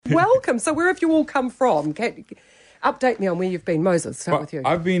Welcome. So where have you all come from? Update me on where you've been. Moses, start with you.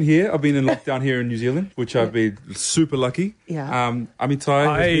 I've been here. I've been in lockdown here in New Zealand, which I've been super lucky. Yeah.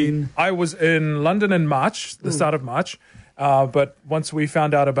 Amitai I was in London in March, the start of March. But once we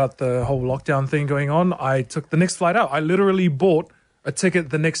found out about the whole lockdown thing going on, I took the next flight out. I literally bought a ticket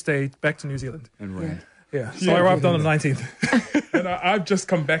the next day back to New Zealand. and ran. Yeah. So I arrived on the 19th. And I've just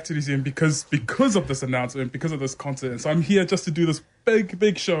come back to New Zealand because of this announcement, because of this concert. And so I'm here just to do this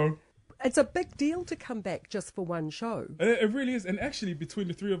big show. It's a big deal to come back just for one show. It really is. And actually, between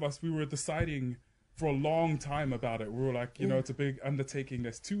the three of us, we were deciding for a long time about it. We were like, it's a big undertaking.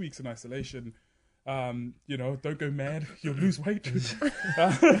 There's 2 weeks in isolation. Don't go mad. You'll lose weight.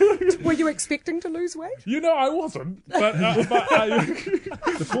 Were you expecting to lose weight? I wasn't. But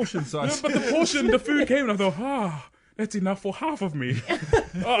The portion size. But the food came and I thought, that's enough for half of me.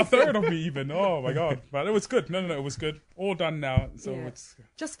 A third of me even. Oh my God. But it was good. No, it was good. All done now. So it's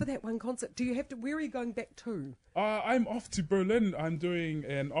just for that one concert. Where are you going back to? I'm off to Berlin. I'm doing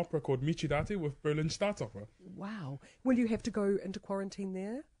an opera called Michidate with Berlin Staatsopera. Wow. Will you have to go into quarantine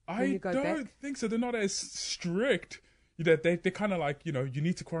there? I don't think so. They're not as strict. They're kind of like, you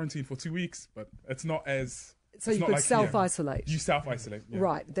need to quarantine for 2 weeks, but it's not as... So you could self-isolate. You self-isolate. Yeah.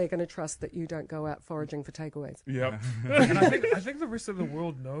 Right. They're going to trust that you don't go out foraging for takeaways. Yep. And I think the rest of the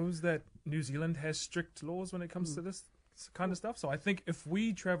world knows that New Zealand has strict laws when it comes to this kind of stuff. So I think if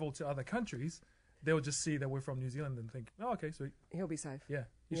we travel to other countries, they'll just see that we're from New Zealand and think, oh, okay, sweet. He'll be safe. Yeah,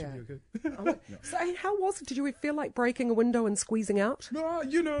 he should be okay. So how was it? Did you feel like breaking a window and squeezing out? No,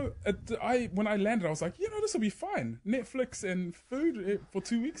 when I landed, I was like, this will be fine. Netflix and food for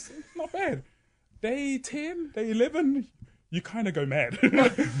 2 weeks, not bad. Day 10, day 11, you kind of go mad.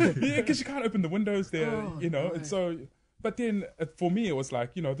 Because you can't open the windows there, No. And so, but then for me, it was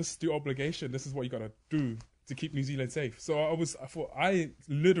like, this is the obligation. This is what you got to do to keep New Zealand safe. So I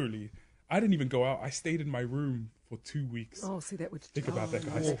didn't even go out. I stayed in my room for 2 weeks. Oh, see, that would... Think about that,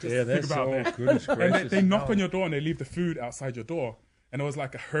 guys. Yeah, that's Think about so that. goodness gracious. And they knock on your door and they leave the food outside your door. And it was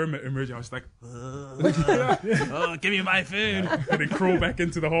like a hermit emerging. I was like, give me my food. And they crawl back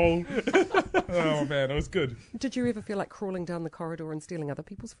into the hole. Oh, man, it was good. Did you ever feel like crawling down the corridor and stealing other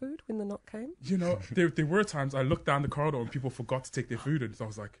people's food when the knock came? There were times I looked down the corridor and people forgot to take their food. And so I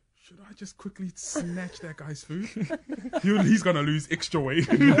was like, should I just quickly snatch that guy's food? He's going to lose extra weight.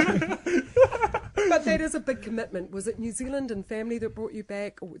 But that is a big commitment. Was it New Zealand and family that brought you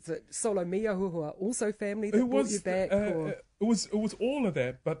back? Or was it Solo Mia, who are also family that brought you back? It was all of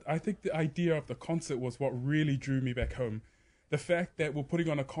that. But I think the idea of the concert was what really drew me back home. The fact that we're putting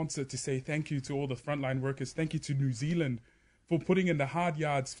on a concert to say thank you to all the frontline workers, thank you to New Zealand for putting in the hard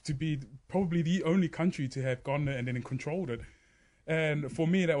yards to be probably the only country to have gone there and then controlled it. And for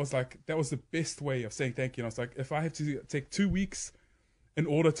me, that was the best way of saying thank you. And I was like, if I have to take 2 weeks in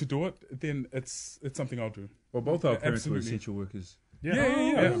order to do it, then it's something I'll do. Well, both our parents were Absolutely. essential workers. Yeah.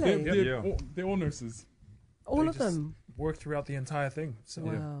 Really? They're all nurses. All They of just them? work throughout the entire thing. So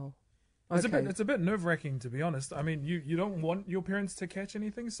Wow. it's a bit nerve-wracking, to be honest. I mean, you don't want your parents to catch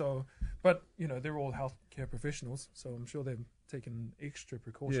anything, but they're all healthcare professionals, so I'm sure they've taken extra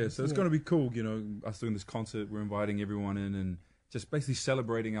precautions. Yeah, so it's going to be cool, us doing this concert. We're inviting everyone in and just basically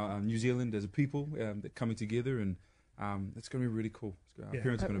celebrating our New Zealand as a people, coming together, and it's going to be really cool. Our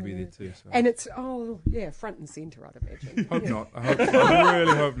parents are going to be there too. So. And it's, front and centre, I'd imagine. Hope not. I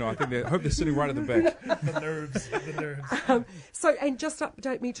really hope not. I hope they're sitting right at the back. The nerves. And just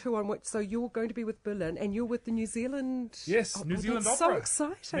update me too on so you're going to be with Berlin and you're with the New Zealand... Yes, New Zealand that's Opera.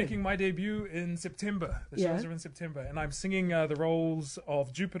 So exciting. Making my debut in September. The shows are in September. And I'm singing the roles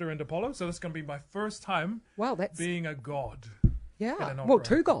of Jupiter and Apollo. So this is going to be my first time being a god. Yeah. In an Well, opera.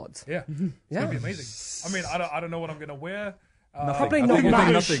 two gods. Yeah. It's going to be amazing. I mean, I don't know what I'm going to wear. Probably not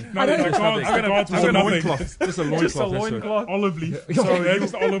much. Nothing. I don't The gods Just were a nothing. loincloth. Just a Just a loincloth. loincloth. Olive leaf. So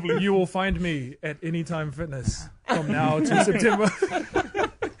Just olive leaf. you will find me at Anytime Fitness from now to September.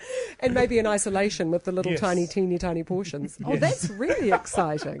 And maybe in isolation with the little Yes. tiny, teeny, tiny portions. Oh, that's really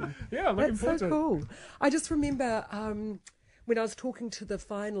exciting. Yeah, looking That's forward so to it. cool. I just remember when I was talking to the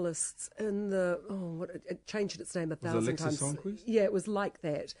finalists in it changed its name 1,000 Alexa times. Song Quiz? Yeah, it was like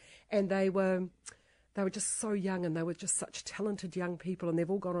that. And they were just so young and they were just such talented young people and they've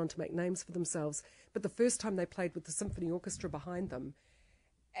all gone on to make names for themselves. But the first time they played with the symphony orchestra behind them,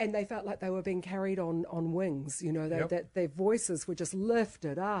 and they felt like they were being carried on wings, that their voices were just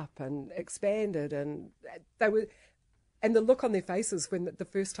lifted up and expanded, and and the look on their faces when the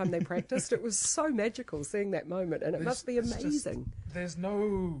first time they practiced, it was so magical seeing that moment, and it must be amazing. There's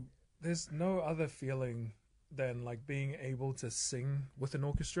no other feeling than like being able to sing with an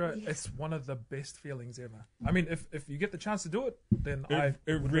orchestra. It's one of the best feelings ever. I mean, if you get the chance to do it, then It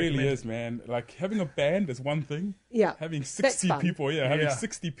would really recommend is, man. Like having a band is one thing. Yeah. Having That's 60 fun. people, having Yeah.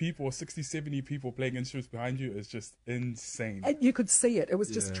 60 people, 60, 70 people playing instruments behind you is just insane. And you could see it. It was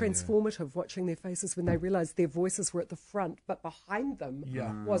just Yeah, yeah. transformative watching their faces when they realised their voices were at the front, but behind them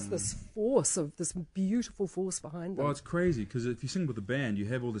was this force of this beautiful force behind them. Well, it's crazy because if you sing with a band, you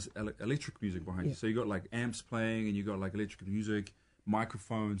have all this electric music behind you. So you got like amps playing, and you got like electric music,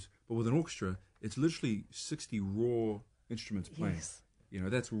 microphones. But with an orchestra, it's literally 60 raw instruments playing. Yes. You know,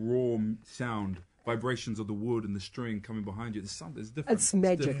 that's raw sound, vibrations of the wood and the string coming behind you. There's something. It's different. It's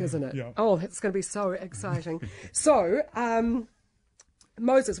magic, different. isn't it? Yeah. Oh, it's going to be so exciting. So,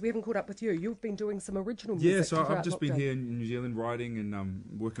 Moses, we haven't caught up with you. You've been doing some original music. Yeah, so throughout I've just been lockdown. here in New Zealand writing and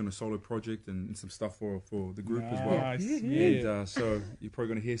working on a solo project and some stuff for the group as well. Nice. And so you're probably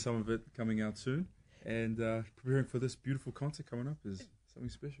going to hear some of it coming out soon. And preparing for this beautiful concert coming up is something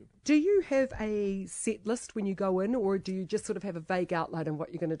special. Do you have a set list when you go in, or do you just sort of have a vague outline of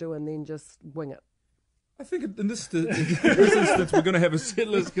what you're going to do and then just wing it? I think in this instance we're going to have a set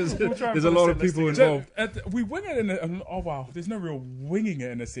list because We'll try and there's a put a lot set of list people together. involved. We wing it oh wow, there's no real winging it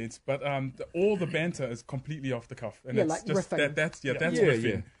in a sense, but all the banter is completely off the cuff, and Yeah, it's like just riffing. that's Yeah, riffing.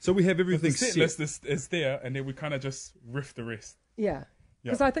 yeah. So we have But everything the set list is there, and then we kind of just riff the rest. Yeah.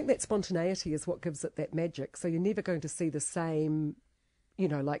 Because Yeah. I think that spontaneity is what gives it that magic. So you're never going to see the same,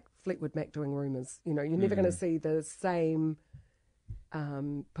 like Fleetwood Mac doing Rumours. You're never going to see the same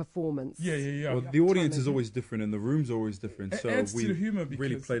performance. Yeah. Well, the audience is always different and the room's always different. It So adds to we the humour really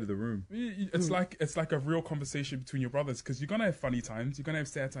because- play to the room. It's like a real conversation between your brothers, because you're gonna have funny times, you're gonna have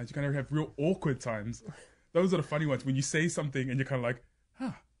sad times, you're gonna have real awkward times. Those are the funny ones when you say something and you're kind of like,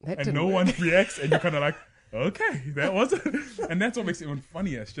 That and didn't no work. one reacts, and you're kind of like, okay, that wasn't. And that's what makes it even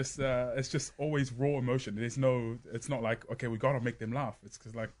funnier. It's just always raw emotion. It's not like, okay, we gotta make them laugh. It's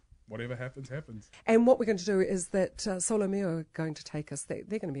because like whatever happens, happens. And what we're going to do is that Solo Mio are going to take us, they're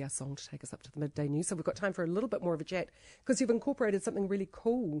going to be our song to take us up to the midday news. So we've got time for a little bit more of a chat because you've incorporated something really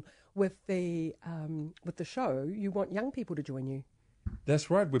cool with the show. You want young people to join you That's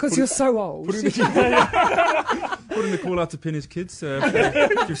right. We're because you're so old. putting the call out to Penny's kids.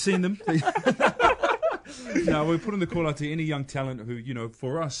 If you've seen them. No, we're putting the call out to any young talent who,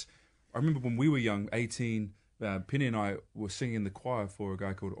 for us, I remember when we were young, 18, Penny and I were singing in the choir for a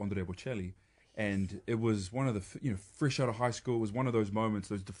guy called Andrea Bocelli. And it was one of the, fresh out of high school, it was one of those moments,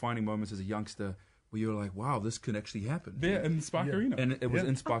 those defining moments as a youngster where you're like, wow, this could actually happen. There in Spark Arena. And it was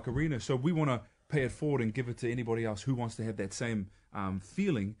in Spark Arena. So we want to pay it forward and give it to anybody else who wants to have that same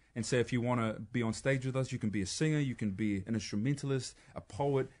feeling and say, if you want to be on stage with us, you can be a singer, you can be an instrumentalist, a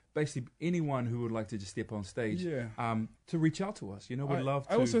poet, basically anyone who would like to just step on stage to reach out to us. We'd love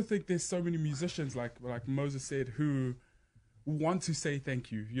to. I also think there's so many musicians, like Moses said, who want to say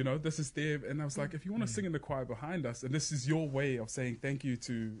thank you. This is their, and I was like, if you want to sing in the choir behind us, and this is your way of saying thank you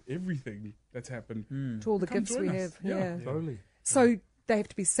to everything that's happened, to all the come gifts join we us. have. Yeah. Totally. So they have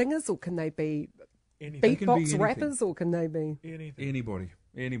to be singers, or can they be Anything. can be beatbox anything. rappers, or can they be? Anything.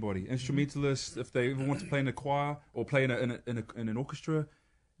 Anybody. Instrumentalists, if they ever want to play in a choir or play in an orchestra,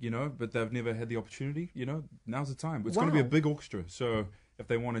 but they've never had the opportunity, now's the time. It's going to be a Wow. big orchestra. So if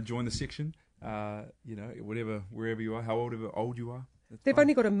they want to join the section, wherever you are, however old you are. They've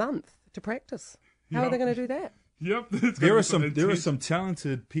only got a month to practice. How are they going to do that? Yep. There are some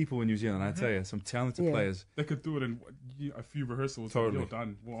talented people in New Zealand, I tell you, some talented Yeah. players. They could do it in a few rehearsals. Totally. You're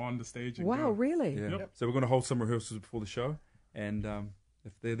done. We're on the stage. And Wow, go. really? Yeah. Yep. So we're going to hold some rehearsals before the show, and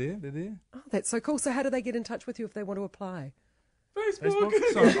if they're there, they're there. Oh, that's so cool. So how do they get in touch with you if they want to apply? Facebook.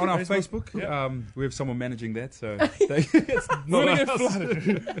 So on our Facebook. Facebook, we have someone managing that. So We're gonna get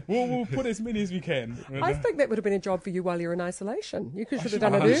flooded. We'll put as many as we can. I think that would have been a job for you while you're in isolation. You should have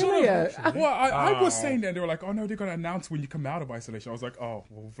done it I should earlier. Well, I was saying that they were like, "Oh no, they're gonna announce when you come out of isolation." I was like, "Oh,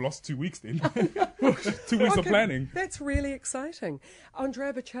 well, we've lost 2 weeks then. 2 weeks of Okay, planning." That's really exciting.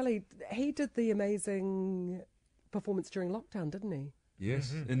 Andrea Bocelli, he did the amazing performance during lockdown, didn't he?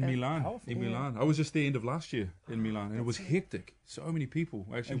 Yes, in Milan. Powerful. In Milan. I was just there end of last year in Milan, and it was hectic. So many people.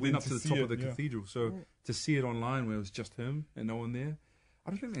 I actually And went then up to to the see top it, of the yeah. cathedral. So to see it online where it was just him and no one there,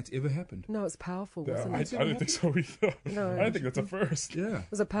 I don't think that's ever happened. No, it's powerful, I wasn't it? don't think so either. No. I don't think that's a first. Yeah. It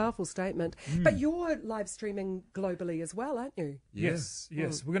was a powerful statement. But you're live streaming globally as well, aren't you? Yes.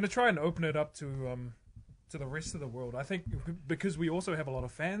 We're going to try and open it up to the rest of the world. I think because we also have a lot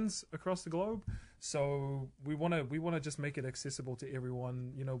of fans across the globe, so we want to just make it accessible to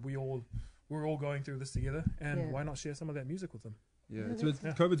everyone. We're all going through this together, and Yeah. why not share some of that music with them? Yeah,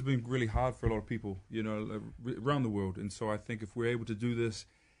 COVID's been really hard for a lot of people, around the world. And so I think if we're able to do this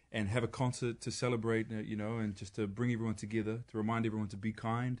and have a concert to celebrate, and just to bring everyone together, to remind everyone to be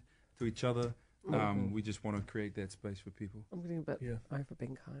kind to each other. We just want to create that space for people. I'm getting a bit over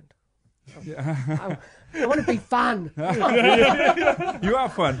being kind. Yeah. I want to be fun. You are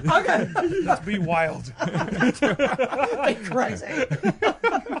fun. Okay. Let's be wild. Be crazy.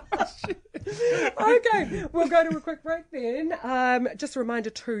 Okay, we'll go to a quick break then. Just a reminder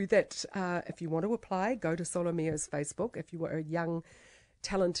too that if you want to apply, go to Solo Mio's Facebook. If you are a young,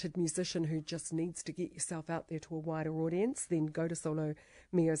 talented musician who just needs to get yourself out there to a wider audience, then go to Solo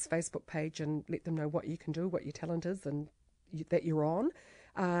Mio's Facebook page and let them know what you can do, what your talent is, and that you're on.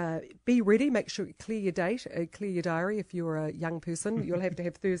 Be ready. Make sure you clear your date, clear your diary. If you're a young person, you'll have to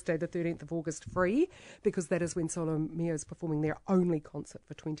have Thursday, the 13th of August free, because that is when Solo Mio is performing their only concert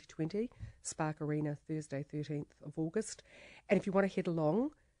for 2020, Spark Arena, Thursday, 13th of August. And if you want to head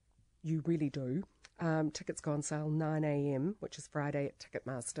along, you really do. Tickets go on sale 9 a.m, which is Friday at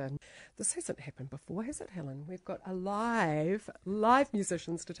Ticketmaster. This hasn't happened before, has it, Helen? We've got a live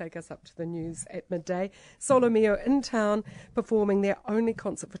musicians to take us up to the news at midday. Solo Mio in town performing their only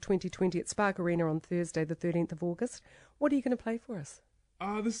concert for 2020 at Spark Arena on Thursday, the 13th of August. What are you going to play for us?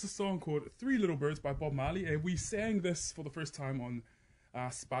 This is a song called Three Little Birds by Bob Marley, and we sang this for the first time on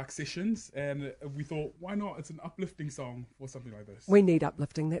Spark Sessions, and we thought, why not? It's an uplifting song for something like this. We need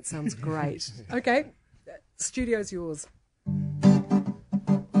uplifting. That sounds great. Okay, studio's yours.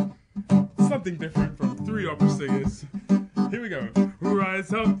 Something different from three opera singers. Here we go.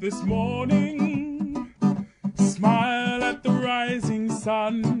 Rise up this morning, smile at the rising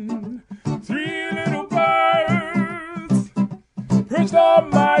sun. Three little birds perched on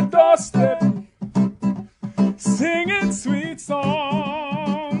my doorstep, singing sweet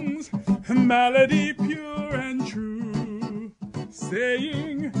songs, melody pure and true,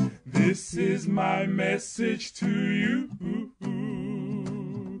 saying, this is my message to you.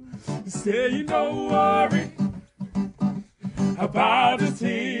 Saying, don't worry about a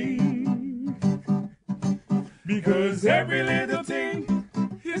thing, because every little thing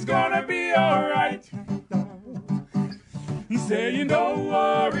is gonna be alright. Saying, don't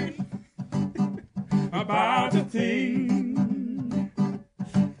worry about a thing,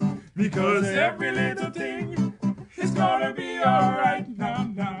 because every little thing is gonna be alright now.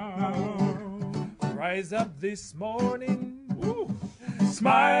 Rise up this morning. Ooh.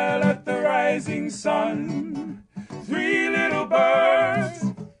 Smile at the rising sun. Three little birds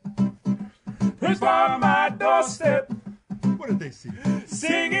perched on my doorstep. What did they see?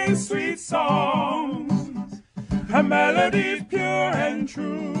 Singing sweet songs, a melody pure and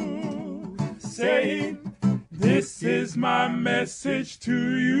true, saying, this is my message to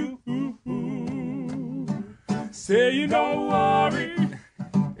you. Saying, don't worry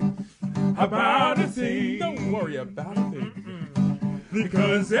about a thing. Don't worry about a thing.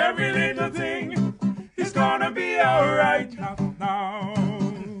 Because every little thing is gonna be alright now.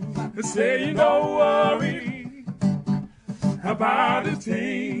 Saying, don't worry about a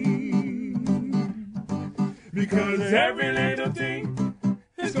thing, because every little thing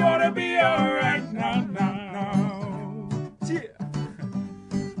is gonna be alright now. Yeah.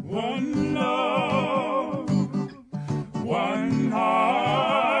 One love, one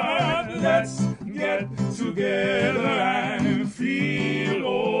heart, let's get together and feel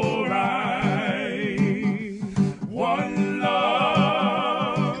alright. One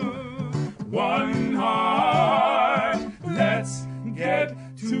love, one heart, let's get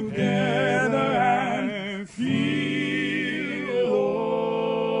together and feel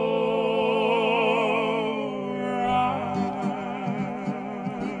alright.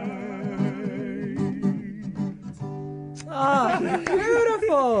 Ah,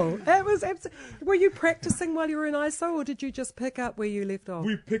 beautiful. It was were you practicing while you were in ISO, or did you just pick up where you left off?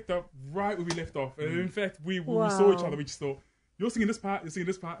 We picked up right where we left off. And in fact, when we saw each other, we just thought, you're singing this part, you're singing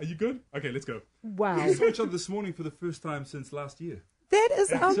this part. Are you good? Okay, let's go. Wow. We saw each other this morning for the first time since last year. That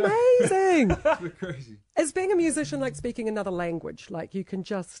is amazing. We're crazy. Is being a musician like speaking another language? Like you can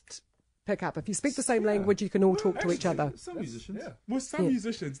just pick up. If you speak the same language, you can all talk to each other. Some musicians. Yeah. With some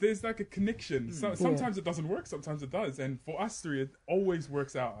musicians, there's like a connection. So, sometimes it doesn't work, sometimes it does. And for us three, it always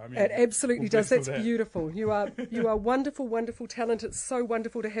works out. I mean, It absolutely we're does. blessed That's for that. beautiful. You are wonderful, wonderful talent. It's so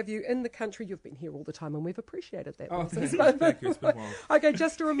wonderful to have you in the country. You've been here all the time, and we've appreciated that. Oh, Moses. thank you. It's been a while. Okay,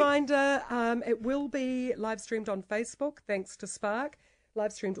 just a reminder, it will be live streamed on Facebook, thanks to Spark.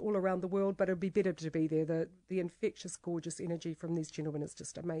 Live streamed all around the world, but it'd be better to be there. The infectious, gorgeous energy from these gentlemen is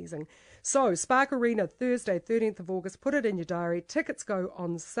just amazing. So, Spark Arena, Thursday, 13th of August. Put it in your diary. Tickets go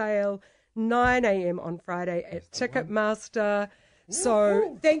on sale 9 a.m. on Friday at Ticketmaster.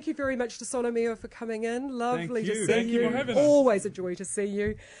 So thank you very much to Solomeo for coming in. Lovely Thank to you. see Thank you for having us. Always a joy to see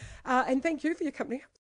you. And thank you for your company.